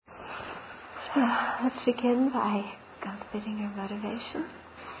So let's begin by completing your motivation.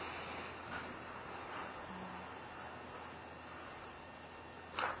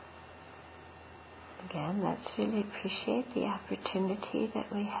 Again, let's really appreciate the opportunity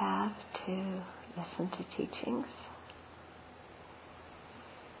that we have to listen to teachings,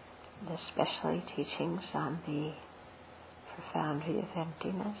 especially teachings on the profound view of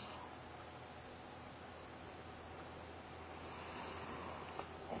emptiness.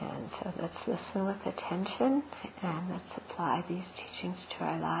 And so let's listen with attention and let's apply these teachings to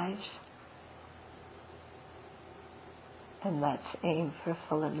our lives. And let's aim for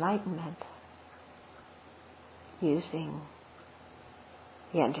full enlightenment using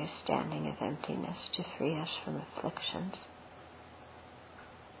the understanding of emptiness to free us from afflictions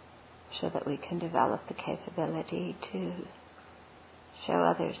so that we can develop the capability to show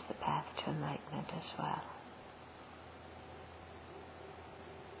others the path to enlightenment as well.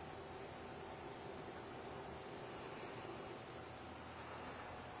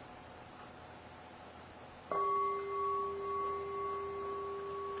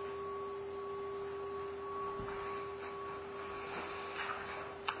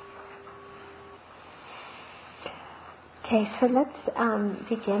 Okay, so let's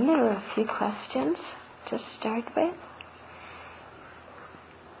begin. There are a few questions to start with.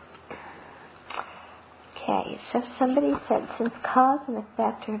 Okay, so somebody said, since cause and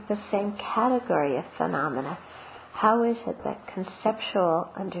effect are the same category of phenomena, how is it that conceptual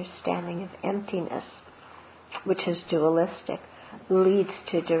understanding of emptiness, which is dualistic, leads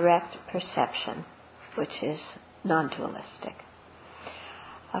to direct perception, which is non-dualistic?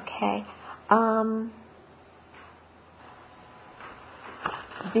 Okay.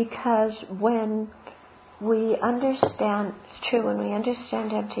 Because when we understand, it's true, when we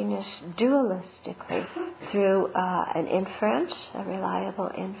understand emptiness dualistically through an inference, a reliable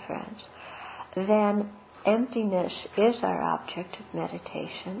inference, then emptiness is our object of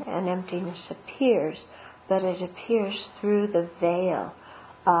meditation, and emptiness appears, but it appears through the veil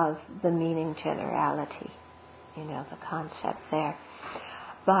of the meaning generality, the concept there.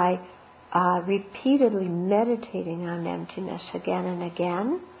 By repeatedly meditating on emptiness again and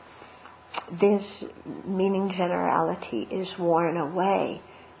again, this meaning generality is worn away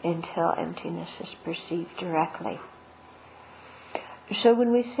until emptiness is perceived directly. So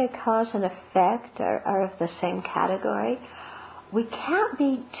when we say cause and effect are of the same category, we can't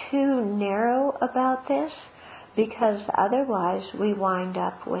be too narrow about this, because otherwise we wind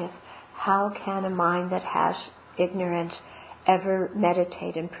up with, how can a mind that has ignorance ever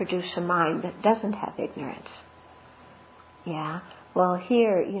meditate and produce a mind that doesn't have ignorance? Yeah. Well,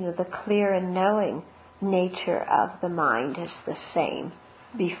 here, the clear and knowing nature of the mind is the same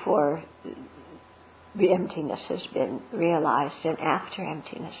before the emptiness has been realized and after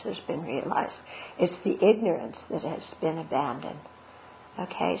emptiness has been realized. It's the ignorance that has been abandoned.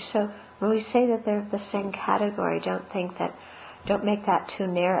 Okay, so when we say that they're the same category, don't make that too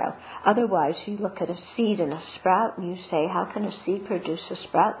narrow. Otherwise, you look at a seed and a sprout and you say, how can a seed produce a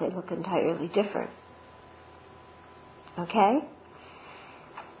sprout? They look entirely different. Okay?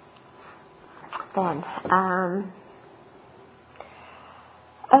 Then,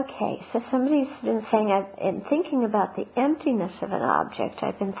 so somebody's been saying, in thinking about the emptiness of an object,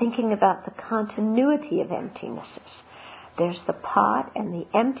 I've been thinking about the continuity of emptinesses. There's the pot and the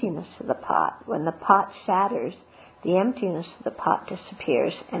emptiness of the pot. When the pot shatters, the emptiness of the pot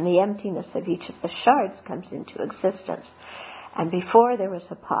disappears, and the emptiness of each of the shards comes into existence. And before there was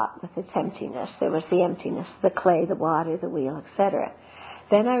a pot with its emptiness, there was the emptiness of the clay, the water, the wheel, etc.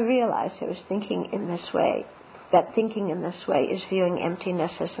 Then I realized I was thinking in this way, that thinking in this way is viewing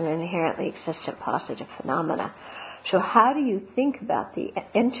emptiness as an inherently existent positive phenomena. So how do you think about the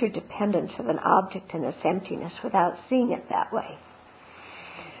interdependence of an object and its emptiness without seeing it that way?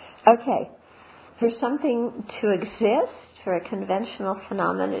 Okay. For something to exist, for a conventional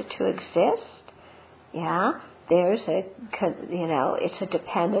phenomena to exist, there's it's a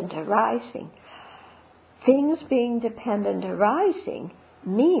dependent arising. Things being dependent arising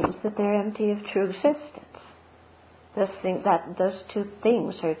means that they're empty of true existence. Those two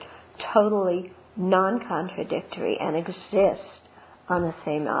things are totally non-contradictory and exist on the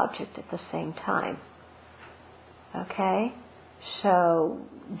same object at the same time. Okay? So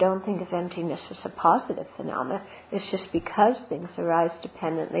don't think of emptiness as a positive phenomena. It's just because things arise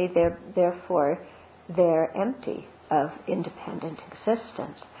dependently, therefore they're empty of independent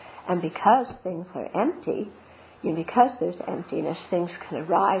existence. And because things are empty, because there's emptiness, things can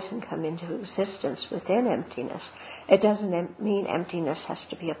arise and come into existence within emptiness. It doesn't mean emptiness has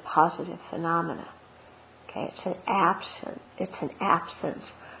to be a positive phenomena. Okay, it's an absence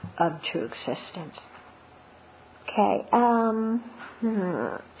of true existence. Okay.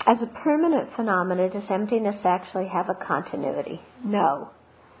 As a permanent phenomenon, does emptiness actually have a continuity? No.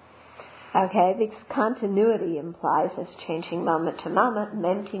 Okay, because continuity implies it's changing moment to moment, and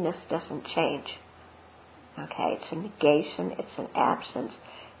emptiness doesn't change. Okay, it's a negation, it's an absence,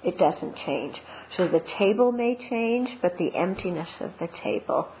 it doesn't change. So the table may change, but the emptiness of the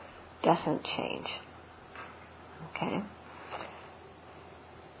table doesn't change. Okay?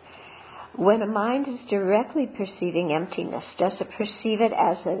 When a mind is directly perceiving emptiness, does it perceive it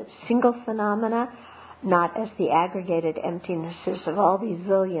as a single phenomena, not as the aggregated emptinesses of all these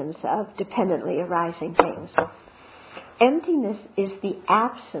zillions of dependently arising things? Emptiness is the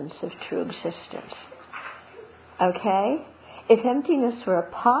absence of true existence. Okay? If emptiness were a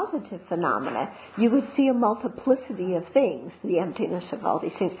positive phenomena, you would see a multiplicity of things, the emptiness of all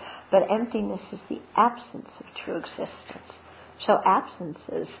these things. But emptiness is the absence of true existence. So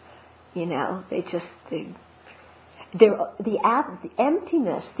absences, the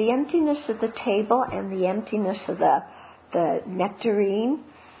emptiness of the table and the emptiness of the nectarine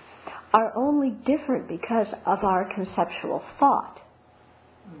are only different because of our conceptual thought.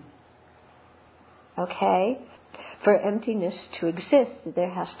 Okay? For emptiness to exist, there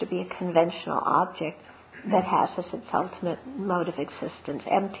has to be a conventional object that has as its ultimate mode of existence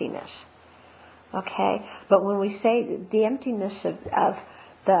emptiness. Okay? But when we say the emptiness of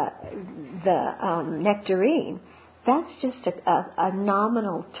the nectarine, that's just a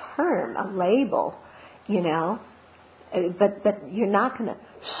nominal term, a label, But you're not going to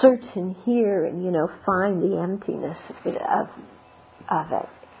search in here and, find the emptiness of it,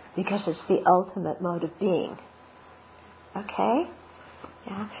 because it's the ultimate mode of being. Okay?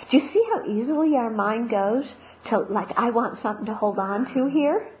 Yeah. Do you see how easily our mind goes to, I want something to hold on to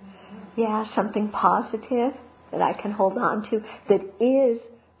here? Yeah, something positive that I can hold on to that is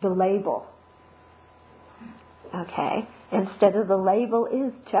the label. Okay? Instead of the label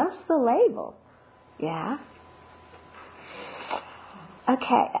is just the label. Yeah?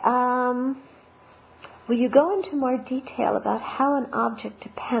 Okay. Will you go into more detail about how an object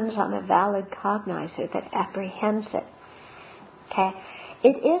depends on a valid cognizer that apprehends it? Okay?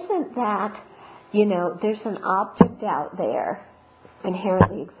 It isn't that, there's an object out there,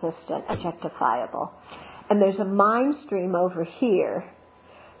 inherently existent, objectifiable, and there's a mind stream over here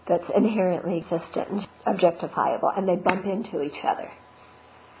that's inherently existent and objectifiable, and they bump into each other.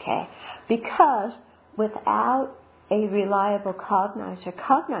 Okay? Because without a reliable cognizer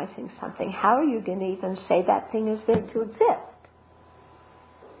cognizing something, how are you going to even say that thing is there to exist?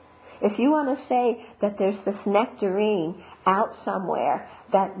 If you want to say that there's this nectarine out somewhere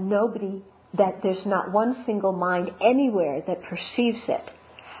that there's not one single mind anywhere that perceives it,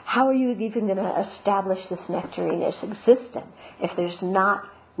 how are you even going to establish this nectarine as existent if there's not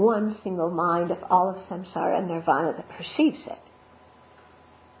one single mind of all of samsara and nirvana that perceives it?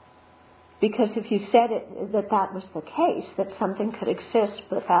 Because if you said that was the case, that something could exist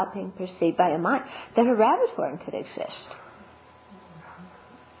without being perceived by a mind, then a rabbit horn could exist.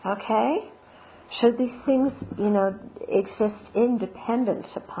 Okay? So these things, exist in dependence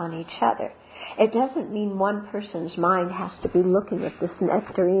upon each other. It doesn't mean one person's mind has to be looking at this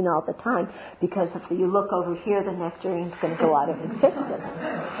nectarine all the time, because if you look over here, the nectarine's going to go out of existence.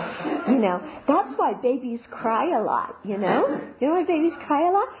 That's why babies cry a lot, You know why babies cry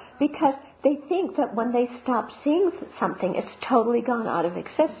a lot? Because they think that when they stop seeing something, it's totally gone out of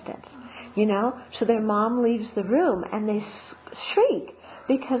existence. So their mom leaves the room and they shriek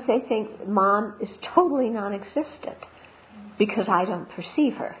because they think mom is totally non-existent because I don't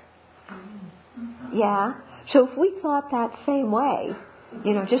perceive her. Yeah? So if we thought that same way,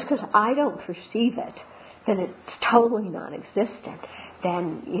 just because I don't perceive it, then it's totally non-existent,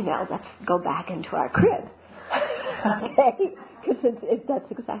 then, let's go back into our crib. Okay? Because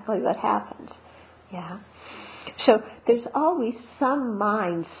that's exactly what happens. Yeah? So there's always some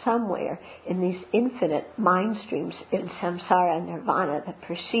mind somewhere in these infinite mind streams in samsara and nirvana that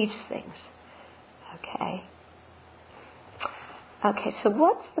perceives things. Okay? Okay, so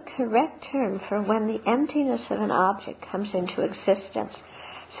what's the correct term for when the emptiness of an object comes into existence,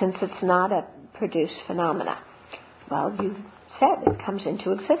 since it's not a produced phenomena? Well, you said it comes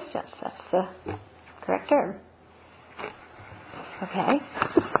into existence. That's the correct term. Okay?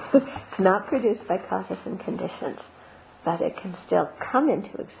 It's not produced by causes and conditions, but it can still come into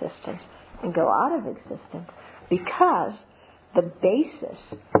existence and go out of existence because the basis,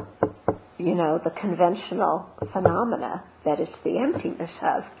 the conventional phenomena that it's the emptiness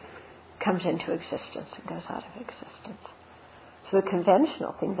of, comes into existence and goes out of existence. So the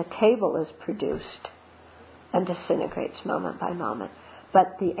conventional thing, the table, is produced and disintegrates moment by moment.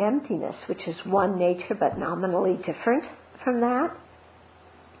 But the emptiness, which is one nature but nominally different from that,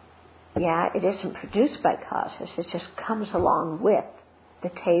 it isn't produced by causes. It just comes along with the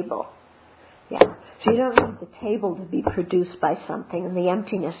table. So you don't need the table to be produced by something and the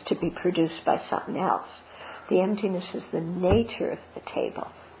emptiness to be produced by something else. The emptiness is the nature of the table.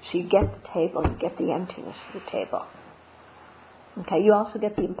 So you get the table, you get the emptiness of the table. Okay, you also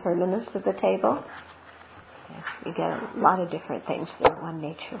get the impermanence of the table. You get a lot of different things that are one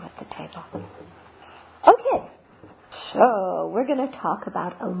nature with the table. Okay, so we're going to talk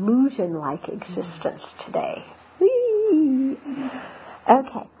about illusion-like existence today. Whee!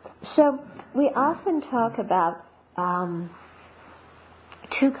 Okay, so we often talk about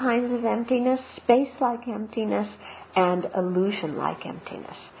two kinds of emptiness, space-like emptiness and illusion-like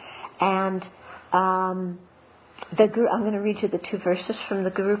emptiness. And I'm going to read you the two verses from the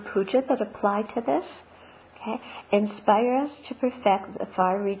Guru Puja that apply to this. Okay. Inspire us to perfect the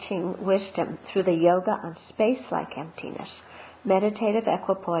far-reaching wisdom through the yoga on space-like emptiness, meditative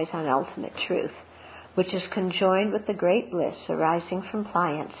equipoise on ultimate truth, which is conjoined with the great bliss arising from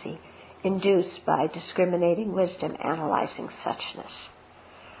pliancy, induced by discriminating wisdom analyzing suchness.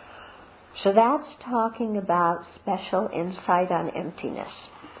 So that's talking about special insight on emptiness.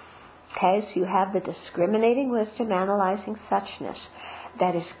 Okay, so you have the discriminating wisdom analyzing suchness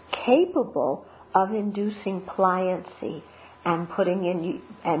that is capable of inducing pliancy and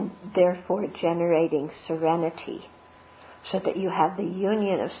and therefore generating serenity, so that you have the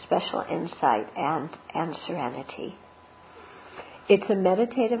union of special insight and serenity. It's a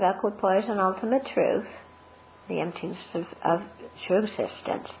meditative equipoise on ultimate truth, the emptiness of true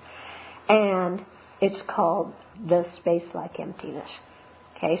existence, and it's called the space-like emptiness.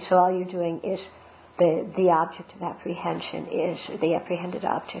 Okay, so all you're doing is the object of apprehension the apprehended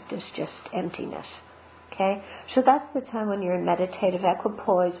object is just emptiness. Okay, so that's the time when you're in meditative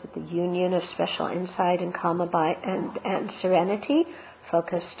equipoise with the union of special insight and calm and serenity,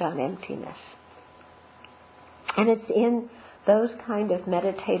 focused on emptiness. And it's in those kind of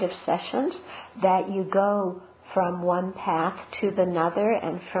meditative sessions that you go from one path to another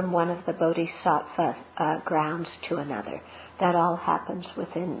and from one of the bodhisattva grounds to another. That all happens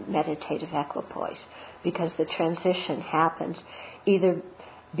within meditative equipoise, because the transition happens either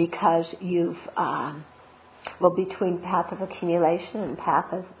because you've, between path of accumulation and path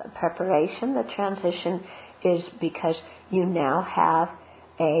of preparation, the transition is because you now have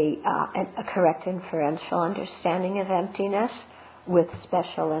a correct inferential understanding of emptiness with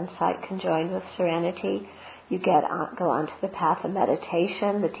special insight conjoined with serenity. You go on to the path of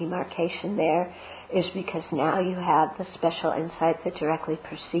meditation. The demarcation there is because now you have the special insight that directly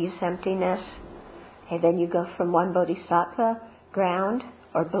perceives emptiness. Okay, then you go from one bodhisattva ground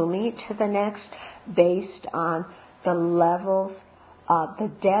or bhumi to the next based on the levels of the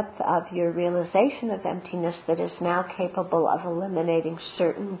depth of your realization of emptiness that is now capable of eliminating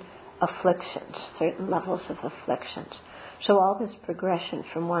certain afflictions, certain levels of afflictions. So all this progression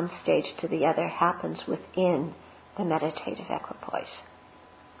from one stage to the other happens within the meditative equipoise.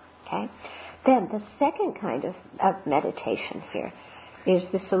 Okay? Then the second kind of meditation here is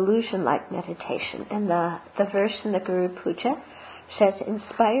this illusion-like meditation. And the verse in the Guru Puja says,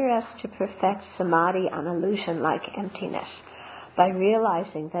 inspire us to perfect samadhi on illusion-like emptiness by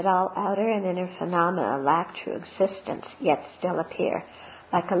realizing that all outer and inner phenomena lack true existence, yet still appear,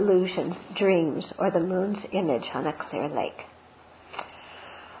 like illusions, dreams, or the moon's image on a clear lake.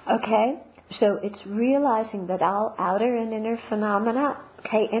 Okay? So it's realizing that all outer and inner phenomena,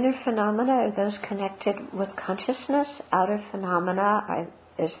 inner phenomena are those connected with consciousness, outer phenomena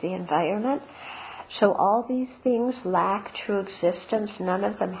is the environment. So all these things lack true existence. None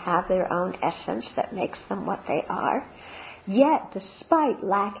of them have their own essence that makes them what they are. Yet, despite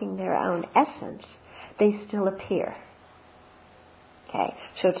lacking their own essence, they still appear. Okay,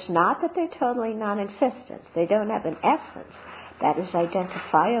 so it's not that they're totally non-existent. They don't have an essence that is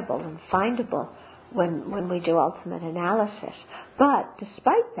identifiable and findable when we do ultimate analysis. But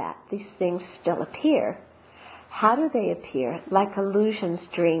despite that, these things still appear. How do they appear? Like illusions,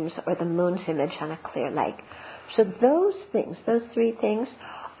 dreams, or the moon's image on a clear lake. So those things, those three things,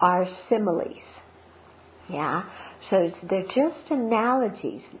 are similes. Yeah? So they're just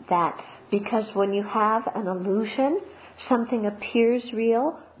analogies that, because when you have an illusion, something appears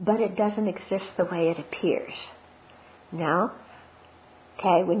real, but it doesn't exist the way it appears. No?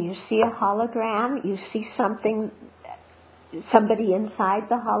 Okay, when you see a hologram, you see somebody inside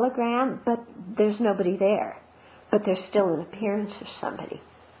the hologram, but there's nobody there. But there's still an appearance of somebody.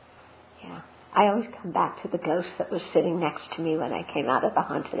 Yeah. I always come back to the ghost that was sitting next to me when I came out of the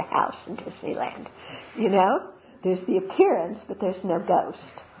haunted house in Disneyland. You know? There's the appearance, but there's no ghost.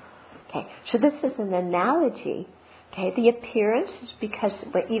 Okay, so this is an analogy. Okay, the appearance is because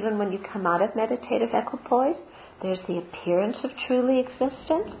even when you come out of meditative equipoise, there's the appearance of true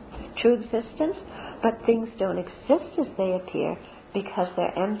existence, but things don't exist as they appear because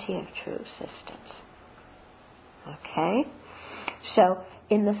they're empty of true existence. Okay? So,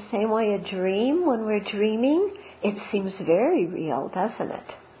 in the same way a dream, when we're dreaming, it seems very real, doesn't it?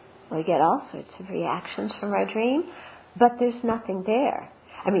 We get all sorts of reactions from our dream, but there's nothing there.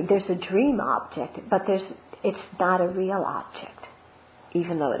 I mean, there's a dream object, but it's not a real object,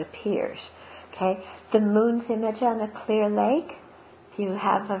 even though it appears. Okay? The moon's image on a clear lake, if you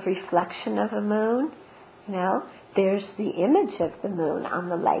have a reflection of a moon, there's the image of the moon on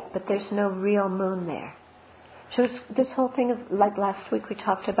the lake, but there's no real moon there. So it's this whole thing of, like last week we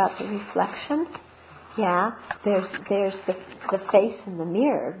talked about the reflection. Yeah, there's the face in the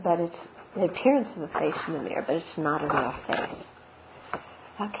mirror, but it's the appearance of a face in the mirror, but it's not a real face.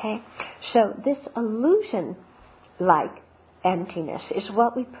 Okay, so this illusion-like emptiness is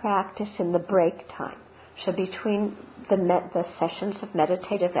what we practice in the break time. So between the sessions of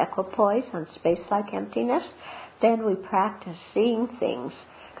meditative equipoise on space-like emptiness, then we practice seeing things,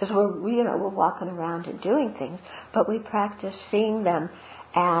 because we're walking around and doing things, but we practice seeing them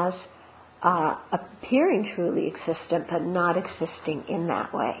as appearing truly existent, but not existing in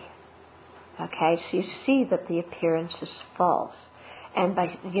that way. Okay, so you see that the appearance is false. And by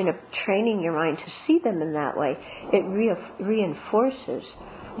training your mind to see them in that way, it reinforces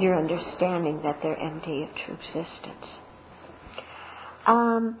your understanding that they're empty of true existence.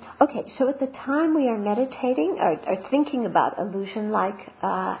 Okay, so at the time we are meditating or thinking about illusion-like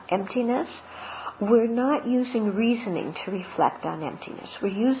emptiness, we're not using reasoning to reflect on emptiness. We're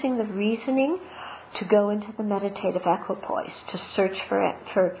using the reasoning to go into the meditative equipoise, to search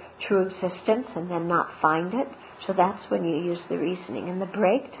for true existence and then not find it. So that's when you use the reasoning. In the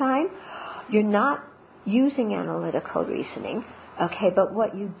break time, you're not using analytical reasoning, okay, but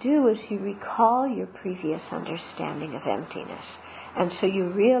what you do is you recall your previous understanding of emptiness. And so you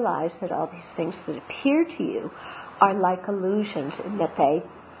realize that all these things that appear to you are like illusions in that they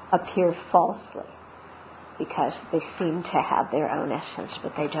appear falsely because they seem to have their own essence,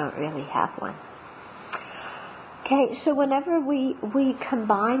 but they don't really have one. Okay, so whenever we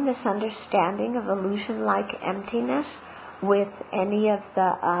combine this understanding of illusion-like emptiness with any of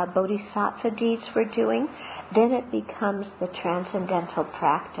the bodhisattva deeds we're doing, then it becomes the transcendental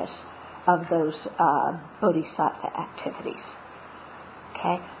practice of those bodhisattva activities.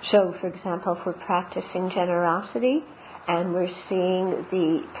 Okay, so for example, if we're practicing generosity and we're seeing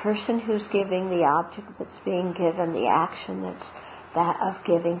the person who's giving, the object that's being given, the action that's that of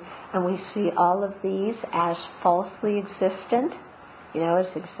giving, and we see all of these as falsely existent, as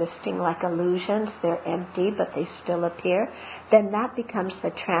existing like illusions, they're empty but they still appear, then that becomes the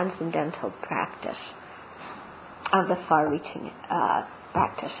transcendental practice of the far-reaching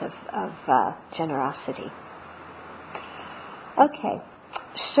practice of generosity. Okay,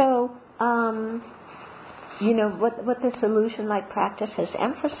 so what this illusion-like practice is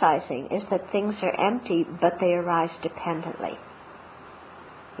emphasizing is that things are empty but they arise dependently.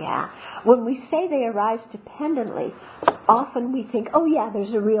 Yeah. When we say they arise dependently, often we think, oh yeah,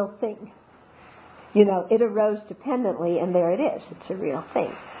 there's a real thing. It arose dependently and there it is. It's a real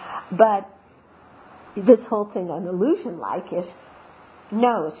thing. But this whole thing on illusion-like is,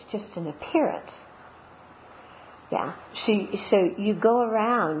 no, it's just an appearance. Yeah. So you go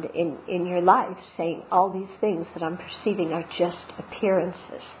around in your life saying all these things that I'm perceiving are just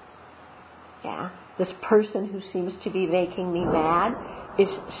appearances. Yeah. This person who seems to be making me mad is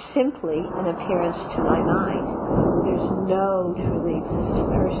simply an appearance to my mind. There's no truly existent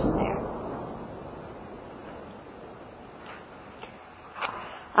person there.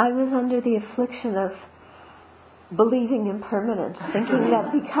 I was under the affliction of believing in permanence, thinking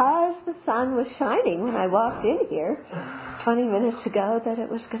that because the sun was shining when I walked in here 20 minutes ago, that it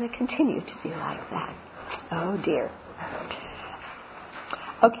was going to continue to be like that. Oh dear.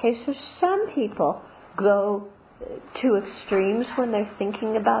 Okay, so some people go to extremes when they're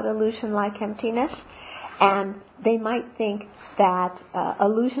thinking about illusion-like emptiness, and they might think that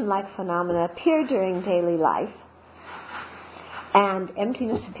illusion-like phenomena appear during daily life, and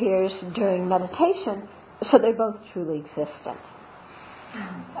emptiness appears during meditation, so they're both truly existent.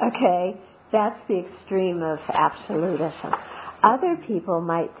 Okay, that's the extreme of absolutism. Other people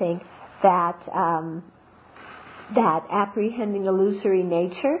might think that that apprehending illusory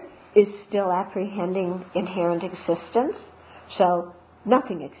nature is still apprehending inherent existence, so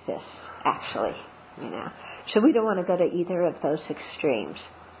nothing exists, actually, So we don't want to go to either of those extremes,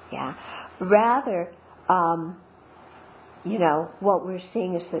 yeah. Rather, what we're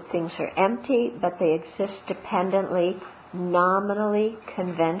seeing is that things are empty, but they exist dependently, nominally,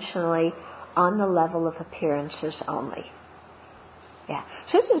 conventionally, on the level of appearances only. Yeah.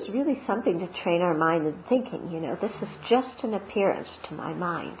 So this is really something to train our mind in thinking, this is just an appearance to my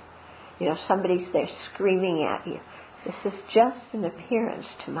mind. Somebody's there screaming at you. This is just an appearance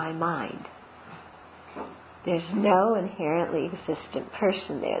to my mind. There's no inherently existent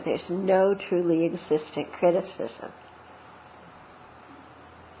person there. There's no truly existent criticism.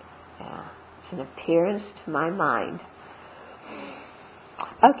 Yeah. It's an appearance to my mind.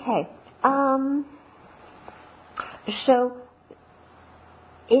 Okay. So,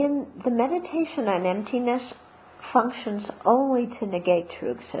 in the meditation on emptiness functions only to negate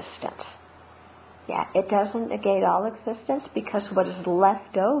true existence. Yeah, it doesn't negate all existence because what is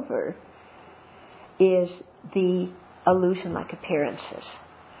left over is the illusion-like appearances.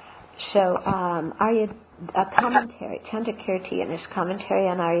 So, a commentary, Chandrakirti in his commentary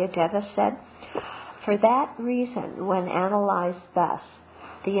on Aryadeva said, for that reason, when analyzed thus,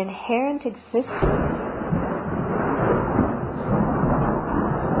 the inherent existence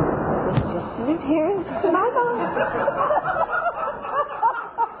is just an appearance to my mind.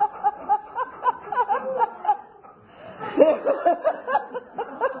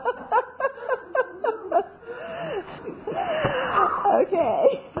 Okay.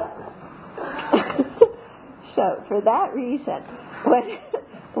 So, for that reason,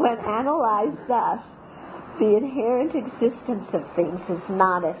 when analyzed thus, the inherent existence of things is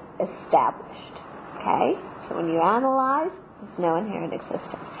not established. Okay? So when you analyze, there's no inherent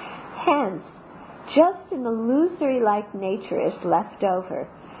existence. Hence, just an illusory-like nature is left over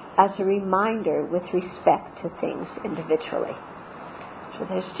as a reminder with respect to things individually. So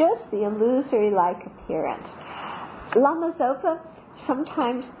there's just the illusory-like appearance. Lama Zopa,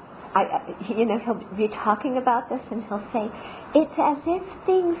 sometimes, he'll be talking about this and he'll say, it's as if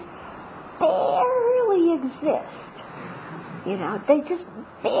things barely exist. They just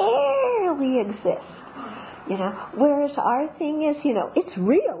barely exist. Whereas our thing is, it's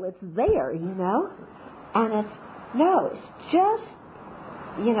real, it's there, and it's just,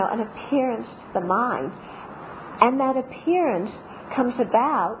 an appearance to the mind. And that appearance comes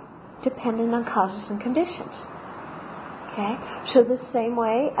about dependent on causes and conditions. Okay? So the same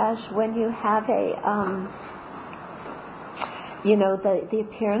way as when you have the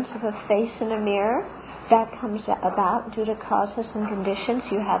appearance of a face in a mirror, that comes about due to causes and conditions.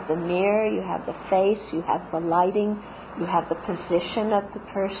 You have the mirror, you have the face, you have the lighting, you have the position of the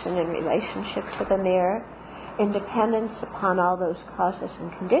person in relationship to the mirror. In dependence upon all those causes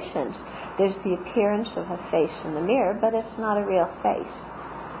and conditions, there's the appearance of a face in the mirror, but it's not a real face.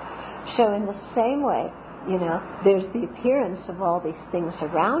 So in the same way, there's the appearance of all these things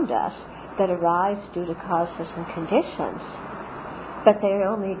around us that arise due to causes and conditions, but they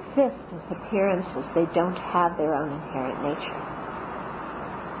only exist as appearances. They don't have their own inherent nature.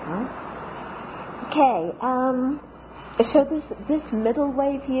 Okay, so this middle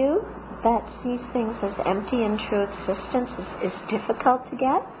way view that sees things as empty and true existence is difficult to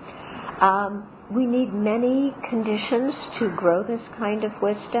get. We need many conditions to grow this kind of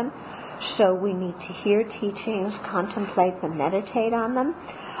wisdom. So we need to hear teachings, contemplate them, meditate on them.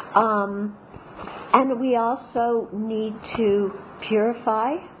 And we also need to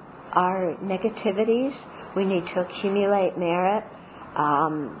purify our negativities. We need to accumulate merit.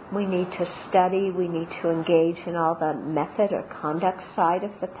 We need to study. We need to engage in all the method or conduct side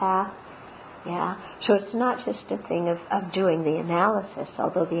of the path. Yeah. So it's not just a thing of doing the analysis,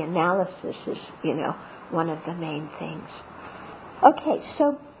 although the analysis is, one of the main things. Okay,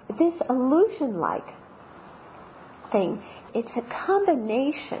 so this illusion-like thing, it's a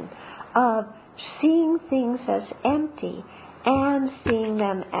combination of seeing things as empty and seeing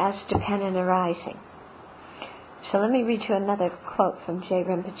them as dependent arising. So let me read you another quote from J.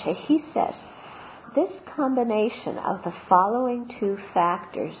 Rinpoche. He says, this combination of the following two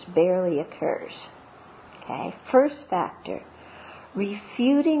factors barely occurs. Okay, first factor,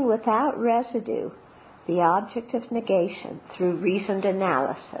 refuting without residue the object of negation through reasoned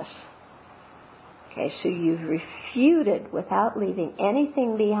analysis. Okay, so you've refuted without leaving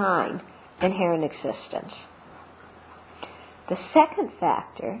anything behind inherent existence. The second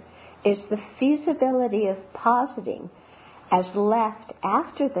factor is the feasibility of positing as left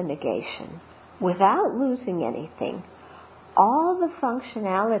after the negation, without losing anything, all the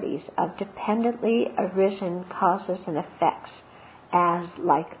functionalities of dependently arisen causes and effects as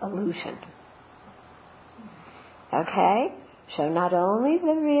like illusion. Okay? So not only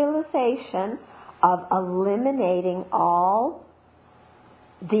the realization of eliminating all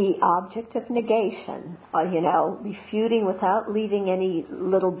the object of negation, refuting without leaving any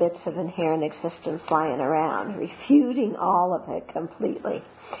little bits of inherent existence lying around, refuting all of it completely.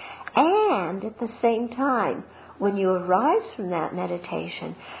 And at the same time, when you arise from that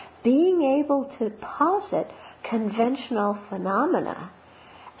meditation, being able to posit conventional phenomena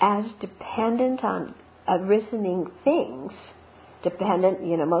as dependent on arisening things,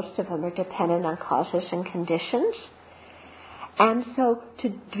 most of them are dependent on causes and conditions. And so to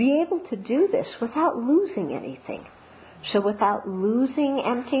be able to do this without losing anything, so without losing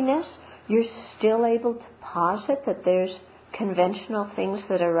emptiness, you're still able to posit that there's conventional things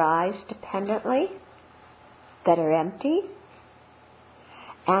that arise dependently, that are empty,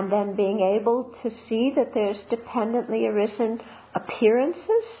 and then being able to see that there's dependently arisen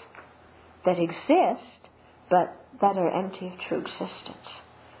appearances that exist, but that are empty of true existence.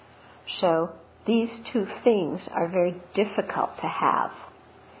 So these two things are very difficult to have.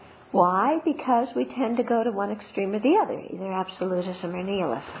 Why? Because we tend to go to one extreme or the other, either absolutism or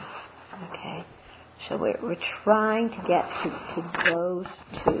nihilism. Okay? So we're trying to get to those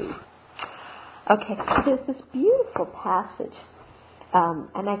two. Okay, so there's this beautiful passage,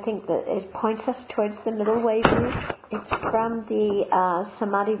 and I think that it points us towards the middle way view. It's from the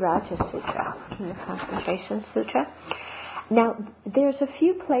Samadhi Raja Sutra, from the Concentration Sutra. Now, there's a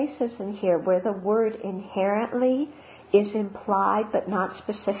few places in here where the word inherently is implied but not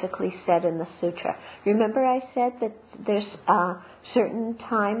specifically said in the sutra. Remember I said that there's certain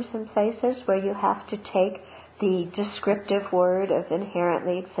times and places where you have to take the descriptive word of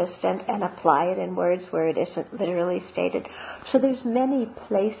inherently existent and apply it in words where it isn't literally stated. So there's many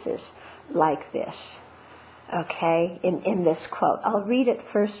places like this, okay, in this quote. I'll read it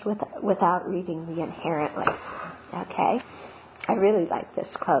first without reading the inherently, okay? I really like this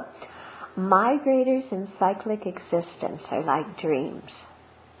quote. Migrators in cyclic existence are like dreams.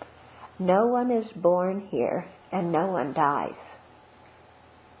 No one is born here and no one dies.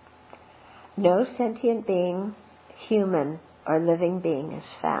 No sentient being, human or living being is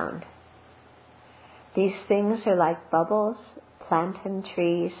found. These things are like bubbles, plantain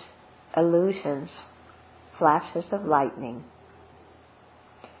trees, illusions, flashes of lightning,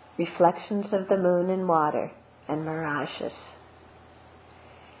 reflections of the moon in water, and mirages.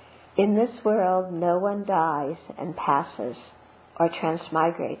 In this world, no one dies and passes or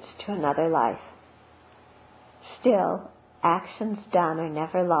transmigrates to another life. Still, actions done are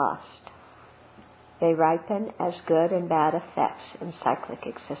never lost. They ripen as good and bad effects in cyclic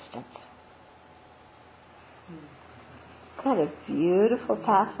existence. What a beautiful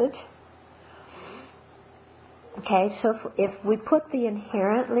passage. Okay, so if we put the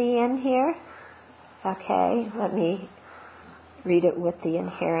inherently in here, okay, let me read it with the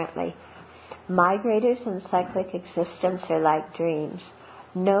inherently. Migrators in cyclic existence are like dreams.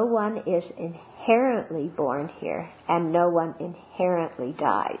 No one is inherently born here, and no one inherently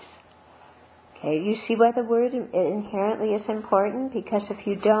dies. Okay, you see why the word inherently is important? Because if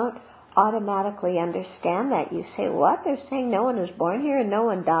you don't automatically understand that, you say, what? They're saying no one is born here and no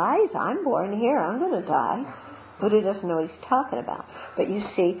one dies? I'm born here, I'm going to die. Buddha doesn't know what he's talking about. But you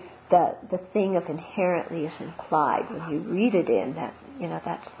see, the thing of inherently is implied. When you read it in,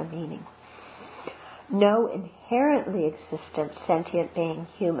 that's the meaning. No inherently existent sentient being,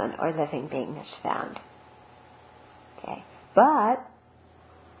 human or living being is found. Okay, but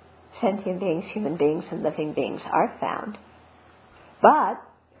sentient beings, human beings, and living beings are found. But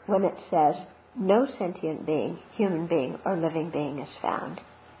when it says no sentient being, human being, or living being is found,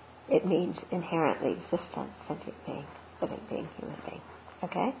 it means inherently existent sentient being, living being, human being.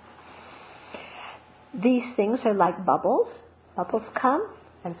 Okay? These things are like bubbles. Bubbles come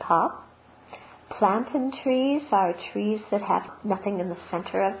and pop. Plantain trees are trees that have nothing in the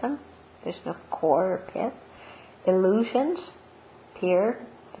center of them. There's no core or pith. Illusions appear,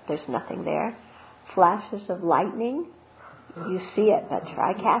 but there's nothing there. Flashes of lightning, you see it, but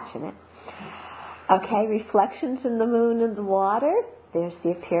try catching it. Okay, reflections in the moon and the water. There's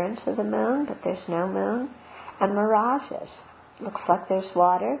the appearance of the moon, but there's no moon. And mirages. Looks like there's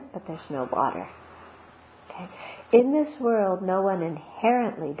water, but there's no water. Okay. In this world, no one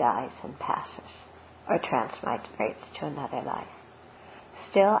inherently dies and passes or transmigrates to another life.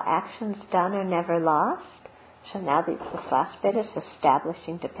 Still, actions done are never lost. So now this last bit is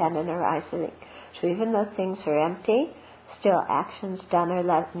establishing dependent arising. So even though things are empty, still actions done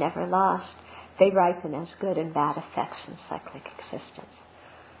are never lost. They ripen as good and bad effects in cyclic existence.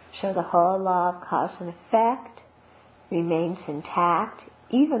 So the whole law of cause and effect remains intact,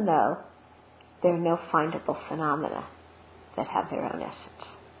 even though there are no findable phenomena that have their own essence.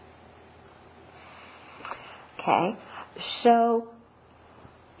 Okay, so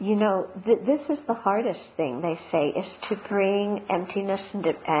this is the hardest thing, they say, is to bring emptiness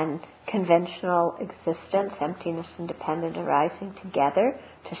and conventional existence, emptiness and dependent arising together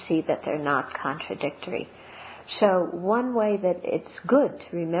to see that they're not contradictory. So one way that it's good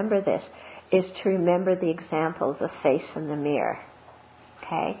to remember this is to remember the example of the face in the mirror.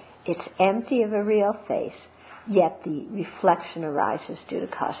 Okay? It's empty of a real face, yet the reflection arises due to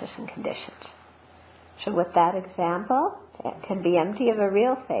causes and conditions. So with that example, it can be empty of a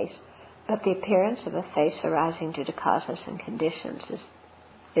real face, but the appearance of a face arising due to causes and conditions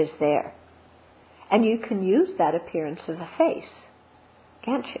is there. And you can use that appearance of a face,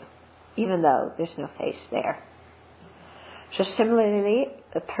 can't you? Even though there's no face there. So similarly,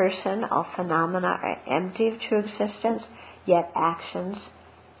 the person, all phenomena are empty of true existence, yet actions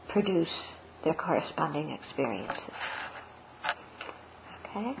produce their corresponding experiences.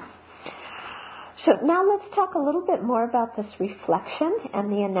 Okay? So now let's talk a little bit more about this reflection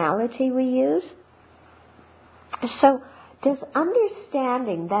and the analogy we use. So does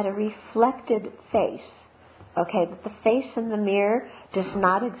understanding that a reflected face, that the face in the mirror does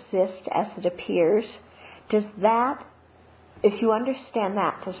not exist as it appears, does that, if you understand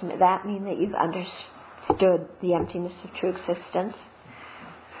that, does that mean that you've understood the emptiness of true existence?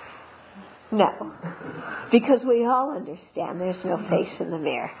 No. Because we all understand there's no face in the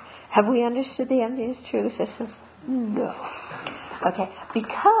mirror. Have we understood the emptiness of true existence? No. Okay,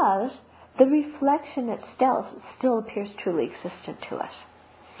 because the reflection itself still appears truly existent to us.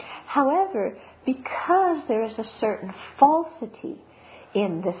 However, because there is a certain falsity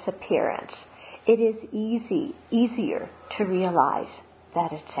in this appearance, it is easier to realize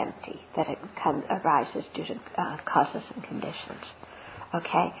that it's empty, that it arises due to causes and conditions.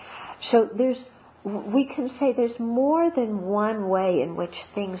 Okay? So we can say there's more than one way in which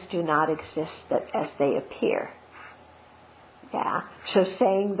things do not exist as they appear. Yeah. So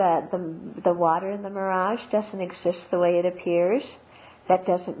saying that the water in the mirage doesn't exist the way it appears, that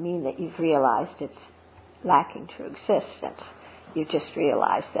doesn't mean that you've realized it's lacking true existence. You just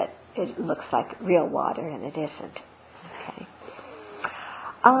realize that it looks like real water and it isn't. Okay.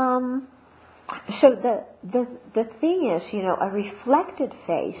 So the thing is, a reflected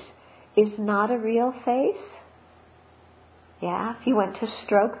face is not a real face. Yeah, if you went to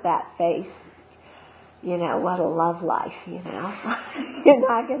stroke that face, what a love life, you're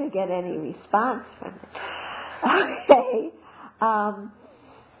not going to get any response from it. Okay.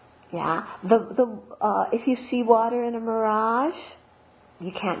 If you see water in a mirage,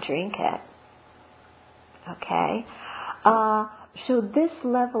 you can't drink it. Okay. So this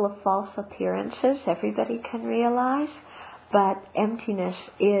level of false appearances, everybody can realize, but emptiness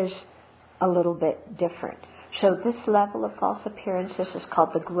is a little bit different. So this level of false appearances is called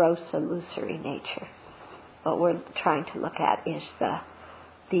the gross illusory nature. What we're trying to look at is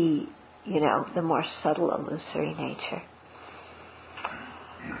the more subtle illusory nature.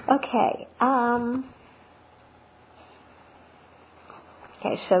 Okay.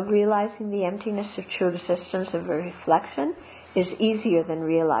 So realizing the emptiness of true existence of a reflection is easier than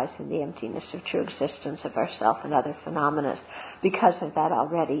realizing the emptiness of true existence of ourself and other phenomena because of that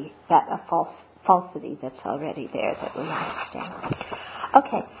falsity that's already there that we understand.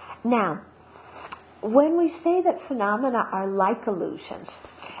 Okay, now, when we say that phenomena are like illusions,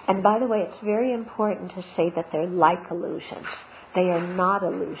 and by the way, it's very important to say that they're like illusions. They are not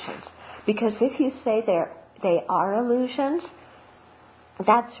illusions. Because if you say they are illusions,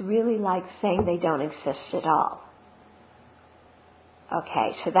 that's really like saying they don't exist at all.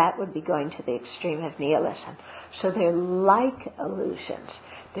 Okay, so that would be going to the extreme of nihilism. So they're like illusions.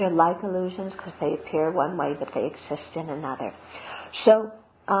 They're like illusions because they appear one way but they exist in another. So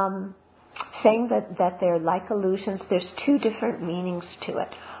saying that they're like illusions, there's two different meanings to it.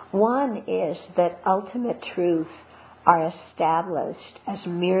 One is that ultimate truths are established as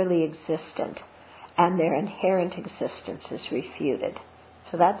merely existent and their inherent existence is refuted.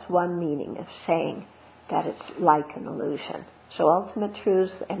 So that's one meaning of saying that it's like an illusion. So ultimate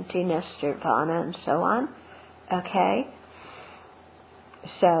truths, emptiness, nirvana, and so on. Okay?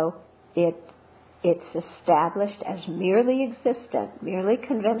 So it's established as merely existent, merely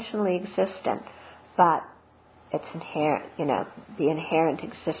conventionally existent, but it's inherent, the inherent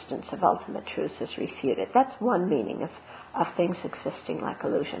existence of ultimate truth is refuted. That's one meaning of things existing like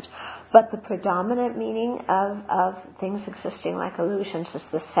illusions. But the predominant meaning of things existing like illusions is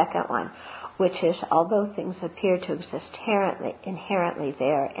the second one, which is although things appear to exist inherently they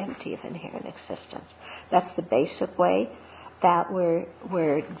are empty of inherent existence. That's the basic way that we're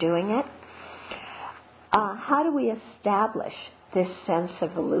doing it. How do we establish this sense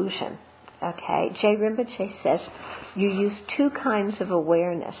of illusion? Okay, Jay Rinpoche says you use two kinds of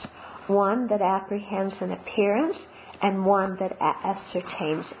awareness. One that apprehends an appearance and one that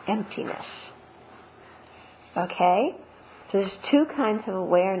ascertains emptiness. Okay? So there's two kinds of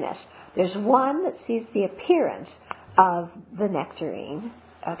awareness. There's one that sees the appearance of the nectarine,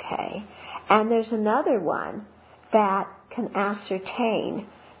 okay? And there's another one that can ascertain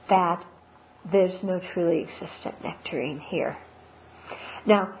that there's no truly existent nectarine here.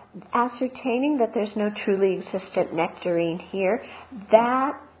 Now, ascertaining that there's no truly existent nectarine here,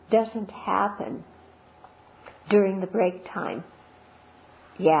 that doesn't happen during the break time.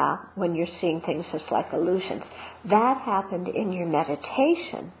 Yeah, when you're seeing things as like illusions. That happened in your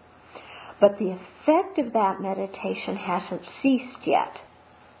meditation. But the effect of that meditation hasn't ceased yet.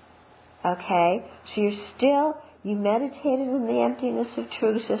 Okay? So you meditated in the emptiness of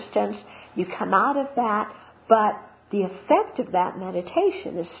true existence, you come out of that, but the effect of that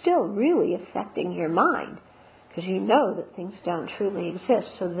meditation is still really affecting your mind, because you know that things don't truly exist.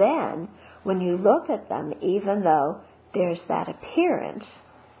 So then, when you look at them, even though there's that appearance,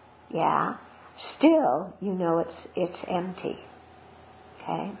 yeah, still you know it's empty.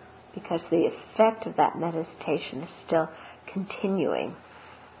 Okay? Because the effect of that meditation is still continuing.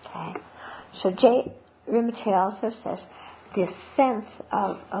 Okay? So Jay Rinpoche also says the sense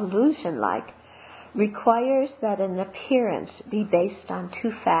of illusion-like requires that an appearance be based on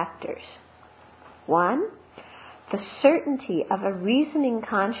two factors. One, the certainty of a reasoning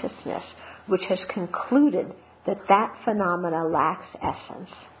consciousness which has concluded that that phenomena lacks essence.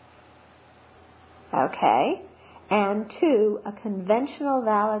 Okay? And two, a conventional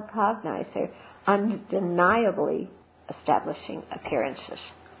valid cognizer undeniably establishing appearances.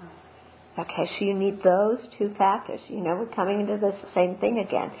 Okay, so you need those two factors. You know, we're coming into the same thing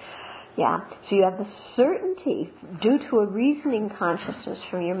again. Yeah, so you have the certainty due to a reasoning consciousness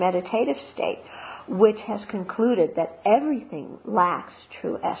from your meditative state, which has concluded that everything lacks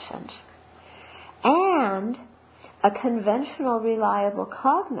true essence. And a conventional reliable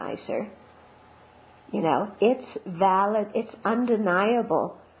cognizer, you know, it's valid, it's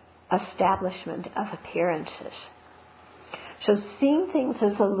undeniable establishment of appearances. So seeing things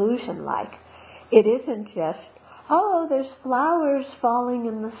as illusion-like, it isn't just, oh, there's flowers falling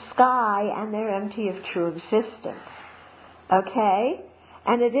in the sky and they're empty of true existence. Okay?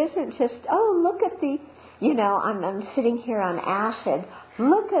 And it isn't just, oh, look at the, you know, I'm sitting here on acid.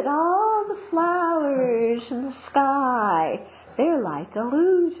 Look at all the flowers in the sky. They're like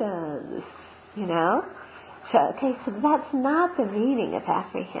illusions, you know? So that's not the meaning of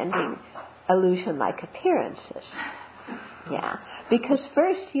apprehending illusion-like appearances. Yeah, because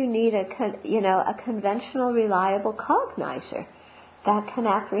first you need a conventional, reliable cognizer that can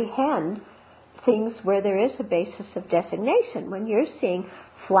apprehend things where there is a basis of designation. When you're seeing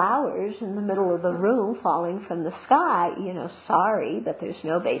flowers in the middle of the room falling from the sky, you know, sorry, but there's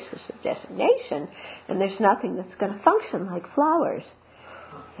no basis of designation, and there's nothing that's going to function like flowers.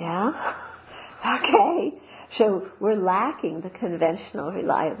 Yeah? Okay, so we're lacking the conventional,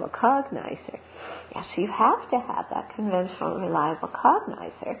 reliable cognizer. Yeah, so you have to have that conventional, reliable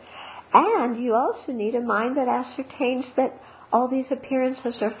cognizer. And you also need a mind that ascertains that all these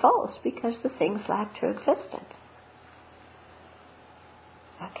appearances are false because the things lack true existence.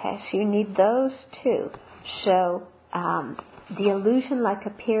 Okay, so you need those two. So the illusion-like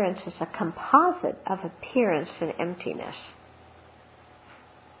appearance is a composite of appearance and emptiness.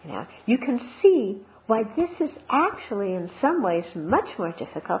 You know, you can see why this is actually in some ways much more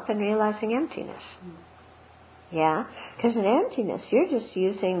difficult than realizing emptiness. Yeah? Because in emptiness, you're just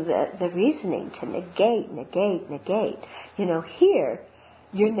using the reasoning to negate. You know, here,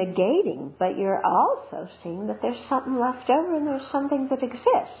 you're negating, but you're also seeing that there's something left over and there's something that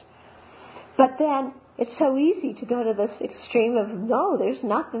exists. But then, it's so easy to go to this extreme of, no, there's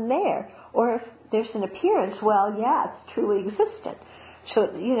nothing there. Or if there's an appearance, well, yeah, it's truly existent. So,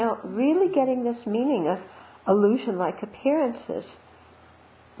 you know, really getting this meaning of illusion-like appearances,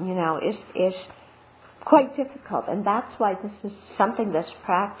 you know, is quite difficult. And that's why this is something that's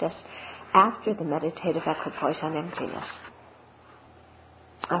practiced after the meditative equipoise on emptiness.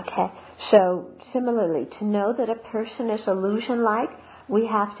 Okay, so similarly, to know that a person is illusion-like, we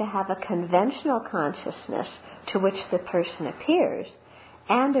have to have a conventional consciousness to which the person appears,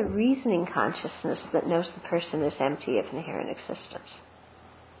 and a reasoning consciousness that knows the person is empty of inherent existence.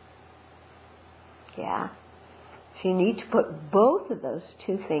 Yeah. So you need to put both of those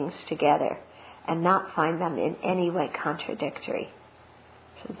two things together and not find them in any way contradictory.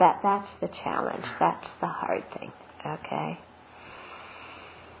 So that's the challenge. That's the hard thing. Okay.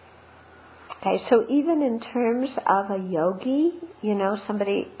 Okay, so even in terms of a yogi,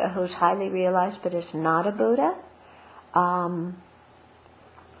 somebody who's highly realized but is not a Buddha,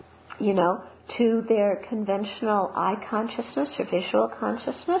 to their conventional eye consciousness or visual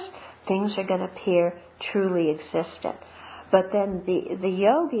consciousness, things are going to appear truly existent. But then the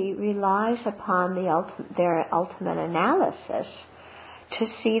yogi relies upon their ultimate analysis to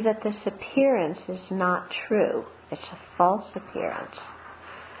see that this appearance is not true. It's a false appearance.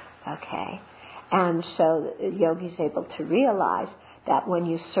 Okay? And so the yogi is able to realize that when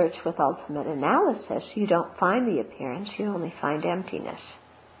you search with ultimate analysis, you don't find the appearance, you only find emptiness.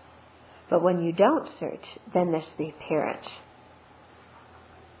 But when you don't search, then there's the appearance.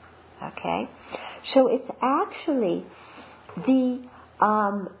 Okay? So it's actually the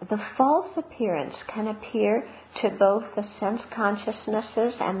false appearance can appear to both the sense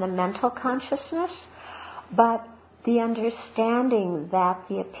consciousnesses and the mental consciousness, but the understanding that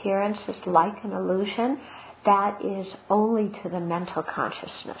the appearance is like an illusion, that is only to the mental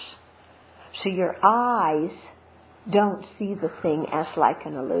consciousness. So your eyes don't see the thing as like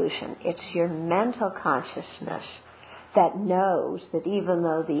an illusion. It's your mental consciousness that knows that even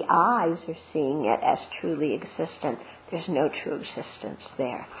though the eyes are seeing it as truly existent, there's no true existence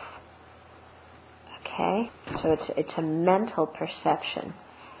there. Okay? So it's a mental perception.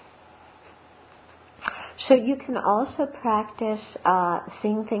 So you can also practice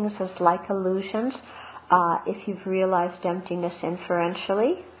seeing things as like illusions if you've realized emptiness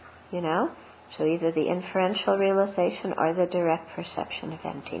inferentially, so either the inferential realization or the direct perception of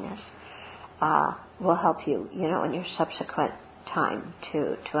emptiness will help you, in your subsequent time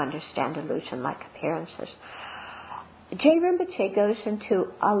to understand illusion-like appearances. Jay Rinpoche goes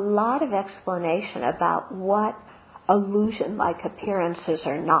into a lot of explanation about what illusion-like appearances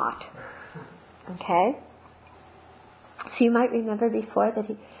are not. Okay? So you might remember before that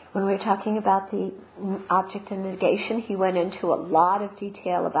when we were talking about the object of negation, he went into a lot of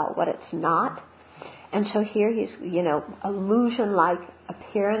detail about what it's not. And so here he's, illusion-like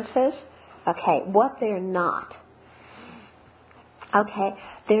appearances. Okay, what they're not. Okay,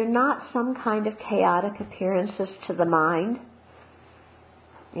 they're not some kind of chaotic appearances to the mind.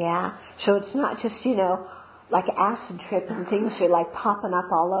 Yeah, so it's not just, like acid trip and things are like popping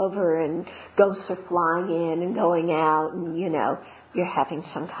up all over and ghosts are flying in and going out and, you're having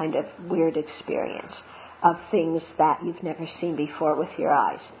some kind of weird experience of things that you've never seen before with your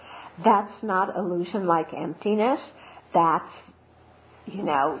eyes. That's not illusion like emptiness. That's, you're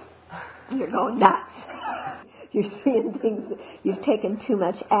going nuts. You're seeing things, you've taken too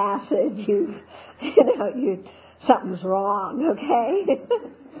much acid, something's wrong, okay?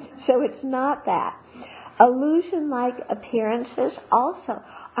 So it's not that. Illusion-like appearances also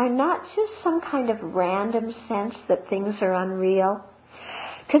are not just some kind of random sense that things are unreal.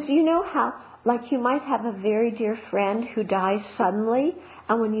 Because you know how, like you might have a very dear friend who dies suddenly,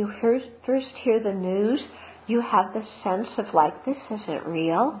 and when you first hear the news, you have this sense of like, this isn't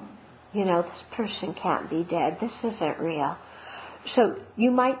real. This person can't be dead. This isn't real. So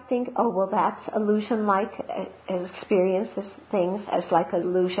you might think, oh, well, that's illusion-like experiences, things as like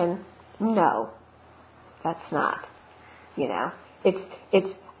illusion. No, that's not. It's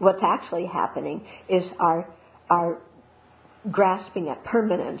what's actually happening is our grasping at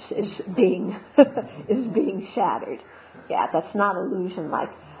permanence is being shattered. Yeah, that's not illusion-like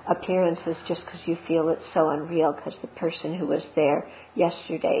appearances just because you feel it's so unreal because the person who was there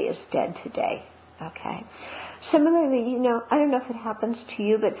yesterday is dead today. Okay. Similarly, I don't know if it happens to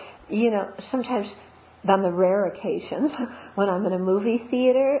you, but, sometimes on the rare occasions when I'm in a movie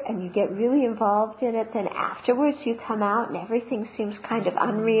theater and you get really involved in it, then afterwards you come out and everything seems kind of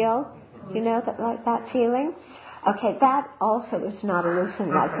unreal, that feeling. Okay, that also is not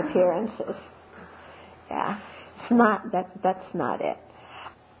illusion-like appearances. Yeah, it's not, that's not it.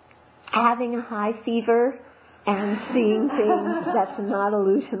 Having a high fever and seeing things, that's not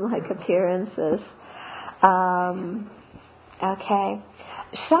illusion-like appearances. Okay.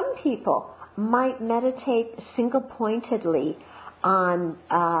 Some people might meditate single-pointedly on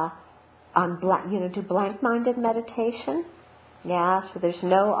do blank-minded meditation. Yeah, so there's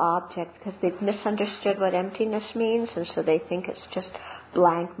no object because they've misunderstood what emptiness means, and so they think it's just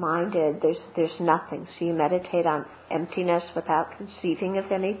blank-minded. There's nothing. So you meditate on emptiness without conceiving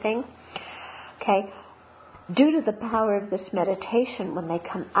of anything. Okay. Due to the power of this meditation, when they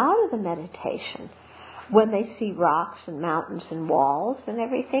come out of the meditation, when they see rocks and mountains and walls and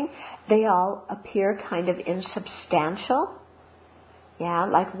everything, they all appear kind of insubstantial. Yeah,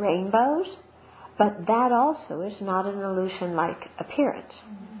 like rainbows. But that also is not an illusion-like appearance.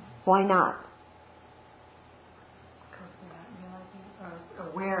 Mm-hmm. Why not? Because they're not realizing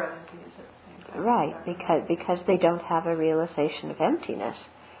or aware of these things. right, because they don't have a realization of emptiness.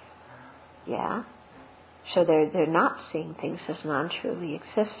 Yeah? So they're not seeing things as non-truly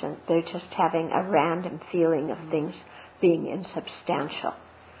existent. They're just having a random feeling of things being insubstantial.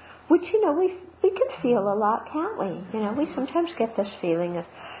 Which, we can feel a lot, can't we? We sometimes get this feeling of,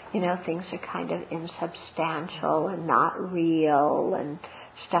 things are kind of insubstantial and not real and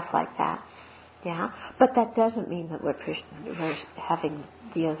stuff like that. Yeah? But that doesn't mean that we're having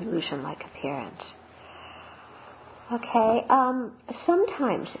the illusion-like appearance. Okay,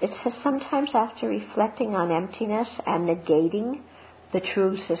 it says sometimes after reflecting on emptiness and negating the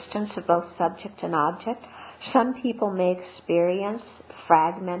true existence of both subject and object, some people may experience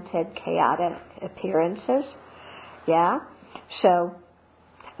fragmented, chaotic appearances. Yeah? So,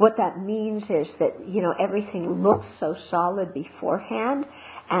 what that means is that, everything looks so solid beforehand,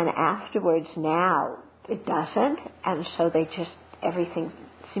 and afterwards now it doesn't, and so everything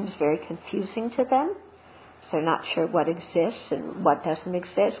seems very confusing to them. So they're not sure what exists and what doesn't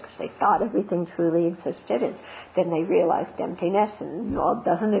exist because they thought everything truly existed, and then they realized emptiness and it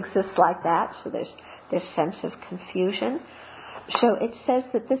doesn't exist like that, so there's this sense of confusion. So it says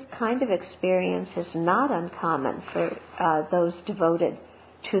that this kind of experience is not uncommon for those devoted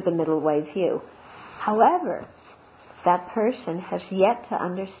to the middle way view. However, that person has yet to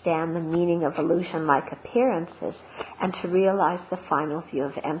understand the meaning of illusion-like appearances and to realize the final view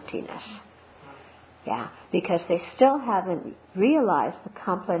of emptiness. Yeah, because they still haven't realized the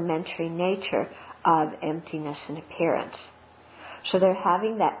complementary nature of emptiness and appearance. So they're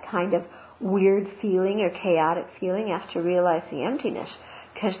having that kind of weird feeling or chaotic feeling after realizing emptiness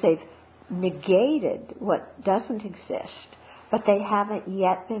because they've negated what doesn't exist, but they haven't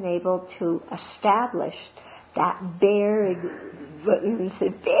yet been able to establish that barely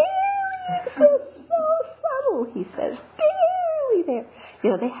exists, so subtle, he says, barely there.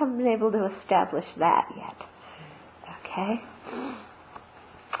 They haven't been able to establish that yet. Okay?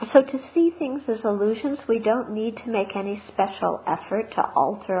 So to see things as illusions, we don't need to make any special effort to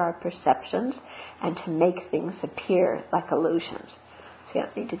alter our perceptions and to make things appear like illusions. So you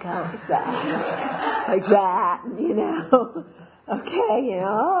don't need to go like that, Okay,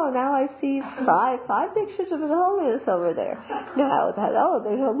 now I see five pictures of an holiness over there. No,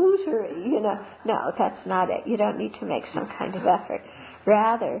 there's a illusory, No, that's not it. You don't need to make some kind of effort.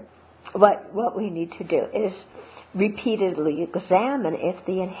 Rather, what we need to do is repeatedly examine if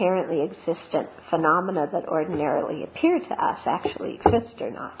the inherently existent phenomena that ordinarily appear to us actually exist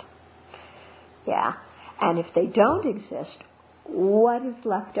or not. Yeah. And if they don't exist, what is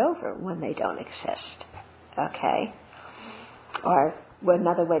left over when they don't exist? Okay? Or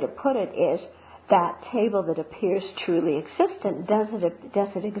another way to put it is, that table that appears truly existent, does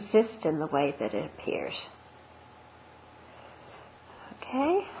it exist in the way that it appears?